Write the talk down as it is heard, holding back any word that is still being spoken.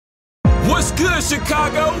What's good,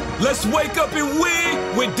 Chicago? Let's wake up and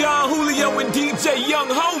win with Don Julio and DJ Young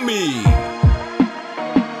Homie.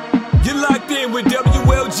 You're locked in with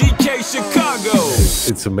WLGK Chicago.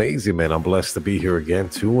 It's amazing, man. I'm blessed to be here again,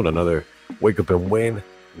 too, on another Wake Up and Win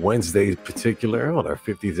Wednesday in particular, on our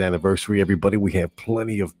 50th anniversary. Everybody, we have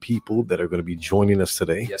plenty of people that are going to be joining us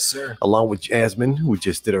today. Yes, sir. Along with Jasmine, who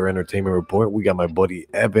just did our entertainment report. We got my buddy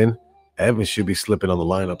Evan. Evan should be slipping on the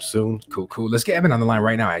lineup soon. Cool. Let's get Evan on the line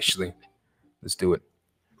right now, actually. Let's do it.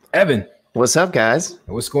 Evan. What's up, guys?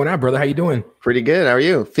 What's going on, brother? How you doing? Pretty good. How are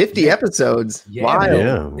you? 50 episodes. Yeah, Wild.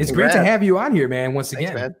 Yeah. It's great to have you on here, man, once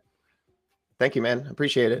Thanks, again. man. Thank you, man.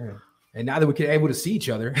 Appreciate it. Yeah. And now that we can able to see each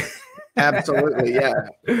other. Absolutely, yeah.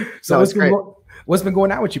 So No, what's been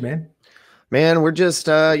going on with you, man? Man, we're just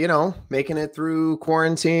making it through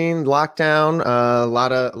quarantine, lockdown. A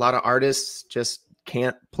lot of artists just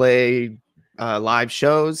can't play live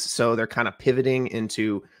shows, so they're kind of pivoting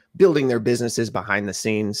into building their businesses behind the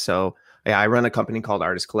scenes. So yeah, I run a company called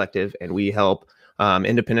Artist Collective, and we help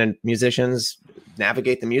independent musicians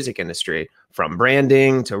navigate the music industry, from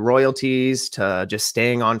branding to royalties to just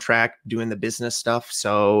staying on track, doing the business stuff.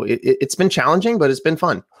 So it's been challenging, but it's been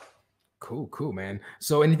fun. Cool, man.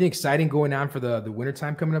 So anything exciting going on for the winter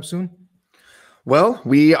time coming up soon? Well,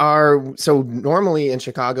 so normally in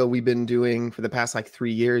Chicago, we've been doing for the past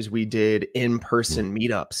 3 years, we did in-person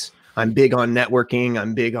meetups. I'm big on networking.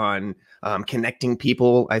 I'm big on connecting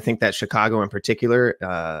people. I think that Chicago in particular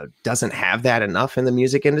doesn't have that enough in the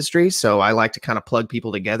music industry. So I like to kind of plug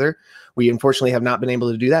people together. We unfortunately have not been able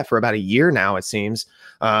to do that for about a year now, it seems.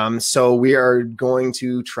 So we are going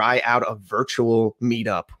to try out a virtual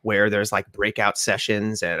meetup where there's breakout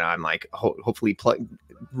sessions, and I'm hopefully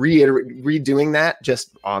redoing that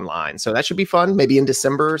just online. So that should be fun, maybe in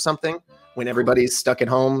December or something, when everybody's stuck at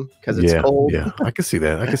home because it's cold. Yeah, I can see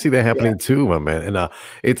that. I can see that happening too, my man. And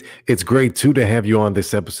it's great too to have you on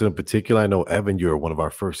this episode in particular. I know, Evan, you're one of our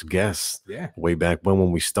first guests. Yeah. Way back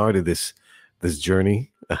when we started this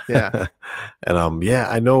journey. Yeah. And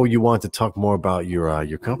I know you want to talk more about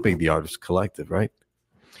your company, the Artist Collective, right?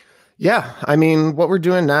 Yeah, I mean, what we're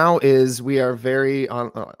doing now is we are very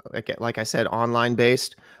like I said, online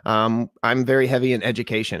based. I'm very heavy in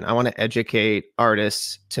education. I want to educate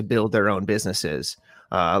artists to build their own businesses.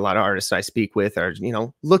 A lot of artists I speak with are,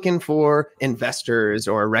 looking for investors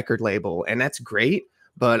or a record label, and that's great.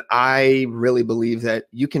 But I really believe that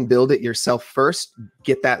you can build it yourself first,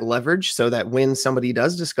 get that leverage so that when somebody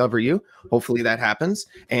does discover you, hopefully that happens,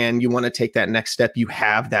 and you want to take that next step, you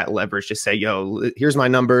have that leverage to say, yo, here's my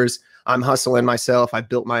numbers. I'm hustling myself. I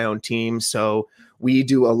built my own team. So we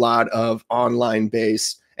do a lot of online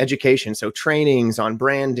based education. So trainings on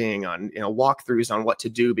branding, on, walkthroughs on what to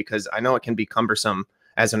do, because I know it can be cumbersome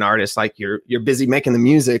as an artist. You're busy making the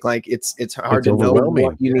music. It's hard to know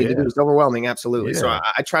what you need to do. It's overwhelming. Absolutely. Yeah. So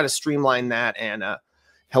I try to streamline that and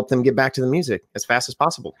help them get back to the music as fast as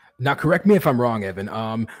possible. Now, correct me if I'm wrong, Evan.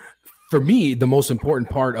 For me, the most important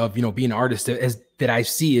part of, being an artist that I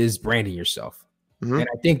see is branding yourself. Mm-hmm. And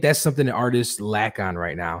I think that's something that artists lack on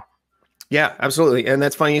right now. Yeah, absolutely. And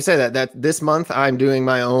that's funny you say that this month I'm doing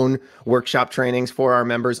my own workshop trainings for our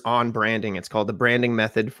members on branding. It's called the Branding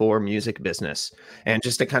Method for Music Business. And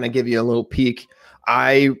just to kind of give you a little peek,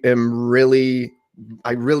 I really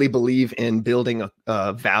believe in building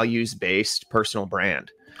a values-based personal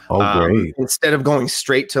brand. Oh, great. Instead of going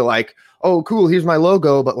straight to oh, cool, here's my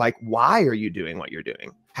logo, but why are you doing what you're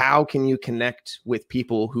doing? How can you connect with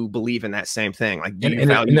people who believe in that same thing? Do you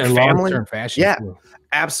value your family? Fashion, yeah, too.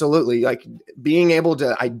 Absolutely. Being able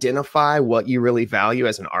to identify what you really value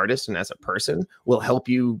as an artist and as a person will help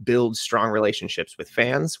you build strong relationships with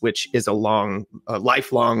fans, which is a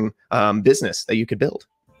lifelong business that you could build.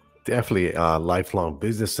 Definitely a lifelong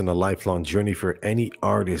business and a lifelong journey for any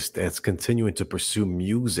artist that's continuing to pursue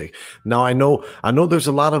music. Now, I know there's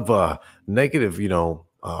a lot of negative,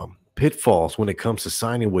 pitfalls when it comes to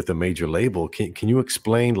signing with a major label. Can you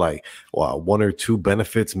explain one or two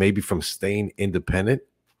benefits maybe from staying independent?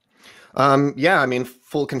 Yeah, I mean,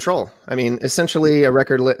 full control. I mean, essentially a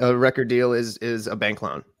record deal is a bank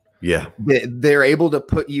loan. Yeah. They're able to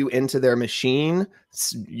put you into their machine,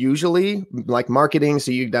 usually marketing, so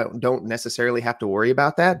you don't necessarily have to worry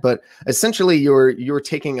about that. But essentially, you're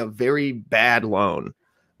taking a very bad loan.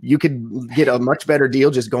 You could get a much better deal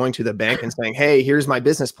just going to the bank and saying, hey, here's my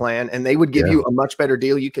business plan. And they would give you a much better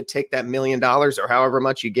deal. You could take that $1 million or however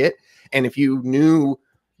much you get. And if you knew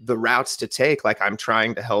the routes to take, I'm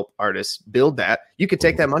trying to help artists build that, you could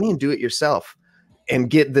take that money and do it yourself and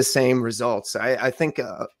get the same results. I think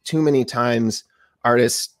too many times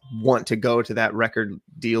artists want to go to that record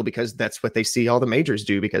deal because that's what they see all the majors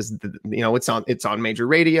do, because it's on major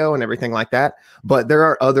radio and everything like that. But there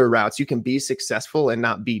are other routes. You can be successful and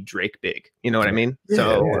not be Drake big. You know what I mean? Yeah,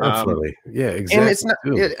 so absolutely. Yeah, exactly. And it's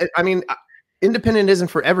not. I mean, independent isn't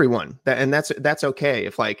for everyone, and that's okay.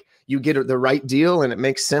 If like you get the right deal and it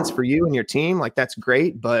makes sense for you and your team, like that's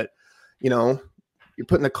great. But you're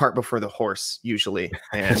putting the cart before the horse usually,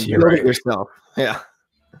 and you build it yourself. Yeah.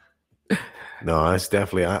 No, that's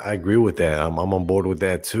definitely, I agree with that. I'm on board with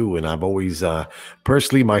that too. And I've always,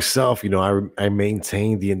 personally myself, I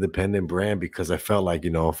maintain the independent brand because I felt like,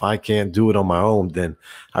 if I can't do it on my own, then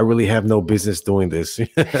I really have no business doing this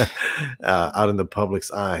out in the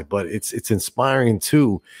public's eye. But it's inspiring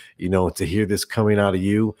too, to hear this coming out of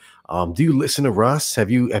you. Do you listen to Russ?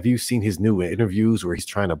 Have you seen his new interviews where he's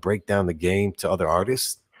trying to break down the game to other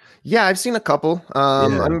artists? Yeah, I've seen a couple.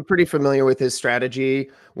 I'm pretty familiar with his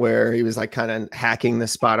strategy where he was like kind of hacking the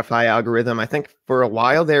Spotify algorithm. I think for a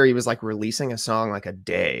while there, he was like releasing a song like a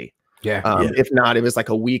day. Yeah. If not, it was like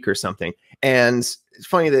a week or something. And it's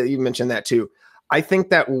funny that you mentioned that too. I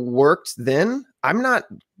think that worked then. I'm not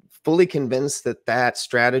fully convinced that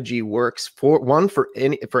strategy works for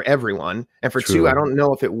everyone, and for two, I don't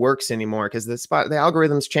know if it works anymore because the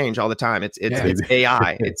algorithms change all the time. It's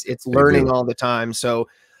AI. It's learning all the time. So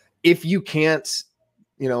if you can't,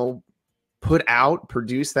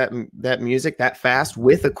 produce that music that fast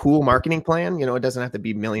with a cool marketing plan, it doesn't have to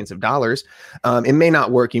be millions of dollars. It may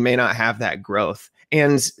not work. You may not have that growth.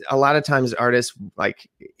 And a lot of times artists, like,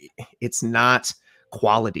 it's not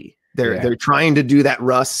quality. They're trying to do that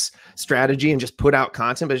Russ strategy and just put out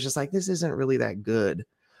content, but it's just like, this isn't really that good.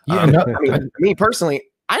 I mean, me personally,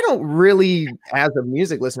 I don't really, as a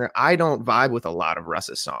music listener, I don't vibe with a lot of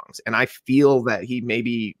Russ's songs. And I feel that he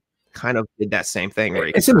maybe kind of did that same thing. Where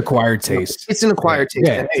it's an acquired taste. It's an acquired taste.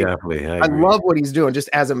 Yeah, exactly. I love what he's doing. Just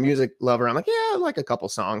as a music lover, I'm like, yeah, I like a couple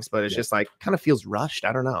songs, but it's just like kind of feels rushed.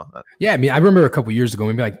 I don't know. Yeah, I mean, I remember a couple years ago,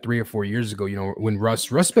 maybe like 3 or 4 years ago, when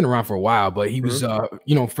Russ been around for a while, but he was,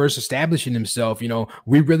 first establishing himself.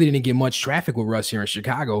 We really didn't get much traffic with Russ here in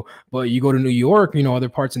Chicago, but you go to New York, other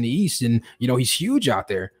parts in the East, and he's huge out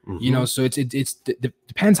there. So it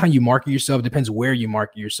depends how you market yourself. It depends where you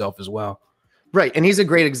market yourself as well. Right. And he's a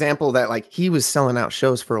great example that like he was selling out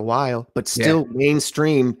shows for a while, but still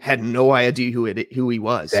mainstream had no idea who he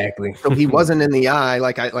was. Exactly. So he wasn't in the eye,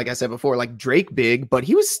 like I said before, like Drake big, but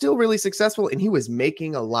he was still really successful and he was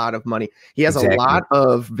making a lot of money. He has a lot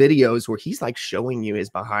of videos where he's like showing you his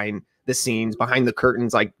behind the scenes, behind the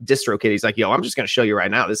curtains, like DistroKid. He's like, yo, I'm just going to show you right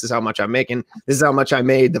now. This is how much I'm making. This is how much I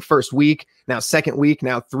made the first week. Now, second week,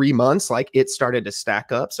 now 3 months, like it started to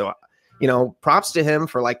stack up. So props to him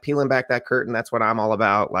for like peeling back that curtain. That's what I'm all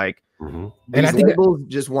about. Like, and I think labels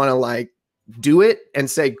just want to like do it and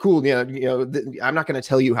say, cool, I'm not going to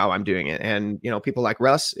tell you how I'm doing it. And, people like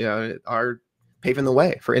Russ, are paving the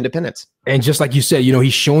way for independence. And just like you said,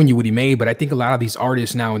 he's showing you what he made, but I think a lot of these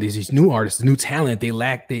artists nowadays, these new artists, new talent, they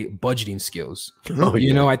lack the budgeting skills.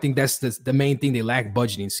 I think that's the main thing. They lack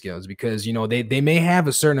budgeting skills because, they may have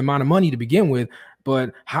a certain amount of money to begin with,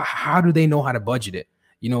 but how do they know how to budget it?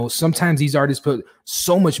 Sometimes these artists put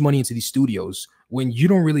so much money into these studios when you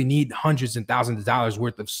don't really need hundreds and thousands of dollars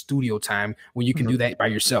worth of studio time when you can do that by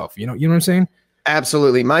yourself. You know what I'm saying?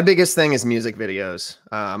 Absolutely. My biggest thing is music videos.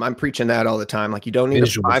 I'm preaching that all the time. Like you don't need a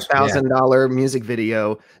 $5,000 music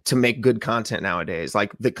video to make good content nowadays.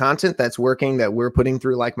 Like the content that's working that we're putting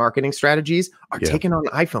through like marketing strategies are taken on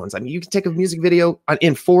iPhones. I mean, you can take a music video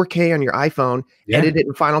in 4K on your iPhone, edit it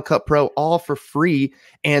in Final Cut Pro, all for free,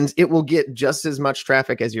 and it will get just as much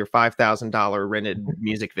traffic as your $5,000 rented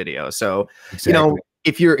music video. So,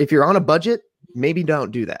 if you're on a budget, maybe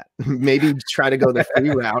don't do that. Maybe try to go the free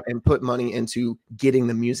route and put money into getting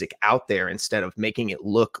the music out there instead of making it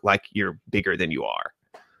look like you're bigger than you are.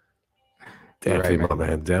 Definitely, right,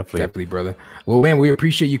 man. Definitely, brother. Well, man, we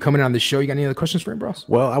appreciate you coming on the show. You got any other questions for him, bros?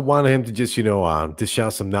 Well, I wanted him to just, dish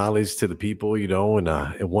out some knowledge to the people,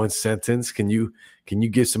 in one sentence. Can you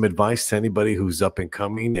give some advice to anybody who's up and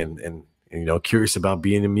coming and curious about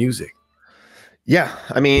being in music? Yeah,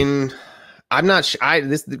 I mean, I'm not sure.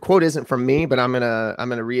 The quote isn't from me, but I'm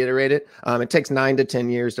gonna reiterate it. It takes 9 to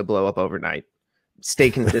 10 years to blow up overnight.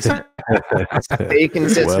 Stay consistent. Stay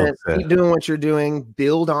consistent. Well, keep doing what you're doing.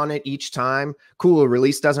 Build on it each time. Cool. A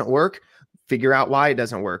release doesn't work. Figure out why it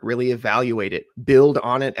doesn't work. Really evaluate it. Build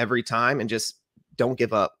on it every time, and just don't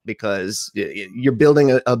give up because you're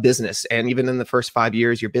building a business. And even in the first 5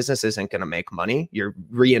 years, your business isn't going to make money. You're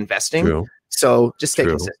reinvesting. True. So just stay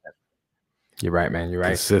consistent. You're right, man. You're right.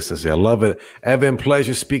 Consistency. I love it. Evan,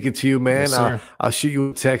 pleasure speaking to you, man. Yes, I'll shoot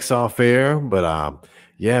you a text off air, but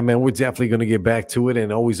Yeah, man, we're definitely going to get back to it,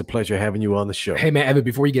 and always a pleasure having you on the show. Hey, man, Evan,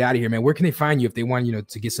 before you get out of here, man, where can they find you if they want,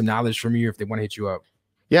 to get some knowledge from you, if they want to hit you up?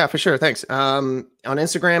 Yeah, for sure. Thanks. On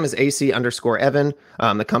Instagram is AC_Evan.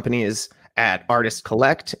 The company is at Artist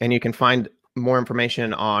Collect, and you can find more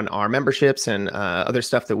information on our memberships and other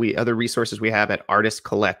stuff other resources we have at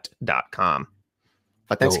artistcollect.com.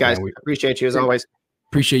 But thanks, guys. Man, we appreciate you as always.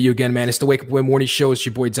 Appreciate you again, man. It's the Wake Up Win Morning Show. It's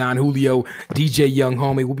your boy Don Julio, DJ Young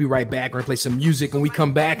Homie. We'll be right back. We're gonna play some music. When we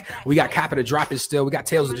come back, we got Copy to Drop It still. We got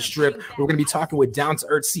Tales of the Strip. We're gonna be talking with Down to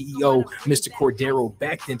Earth CEO, Mr. Cordero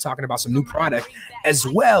Becton, talking about some new product, as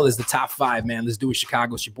well as the top 5, man. Let's do it,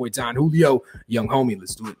 Chicago. It's your boy Don Julio, Young Homie.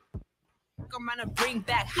 Let's do it. I'm gonna bring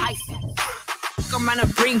back hyphy. I'm gonna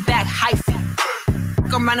bring back hyphy. I'm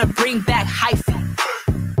gonna bring back hyphy.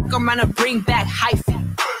 I'm gonna bring back hyphy.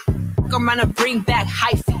 I'm gonna bring back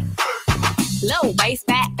hyphy. Low bass,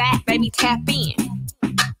 fat, baby, tap in.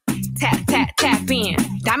 Tap, tap, tap in.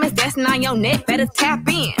 Diamonds dancing on your neck, better tap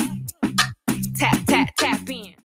in. Tap, tap, tap in.